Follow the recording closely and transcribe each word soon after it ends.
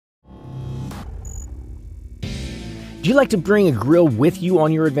Do you like to bring a grill with you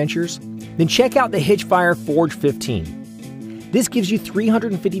on your adventures? Then check out the Hitchfire Forge 15. This gives you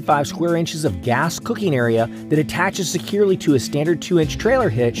 355 square inches of gas cooking area that attaches securely to a standard 2-inch trailer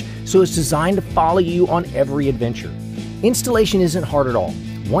hitch, so it's designed to follow you on every adventure. Installation isn't hard at all.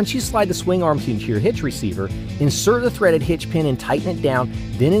 Once you slide the swing arm into your hitch receiver, insert the threaded hitch pin and tighten it down,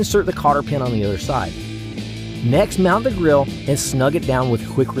 then insert the cotter pin on the other side. Next, mount the grill and snug it down with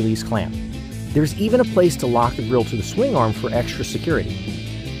a quick release clamp. There's even a place to lock the grill to the swing arm for extra security.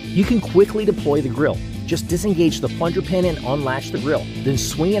 You can quickly deploy the grill. Just disengage the plunger pin and unlatch the grill, then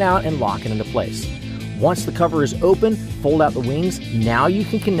swing it out and lock it into place. Once the cover is open, fold out the wings. Now you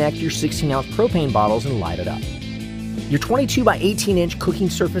can connect your 16-ounce propane bottles and light it up. Your 22 by 18-inch cooking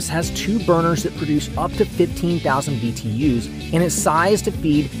surface has 2 burners that produce up to 15,000 BTUs and is sized to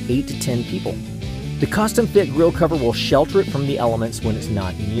feed 8 to 10 people. The custom-fit grill cover will shelter it from the elements when it's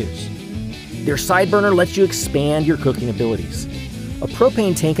not in use. Their side burner lets you expand your cooking abilities. A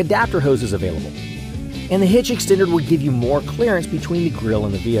propane tank adapter hose is available. And the hitch extender will give you more clearance between the grill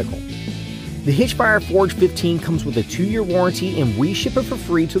and the vehicle. The Hitchfire Forge 15 comes with a 2-year warranty, and we ship it for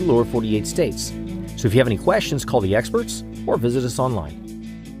free to the lower 48 states. So if you have any questions, call the experts or visit us online.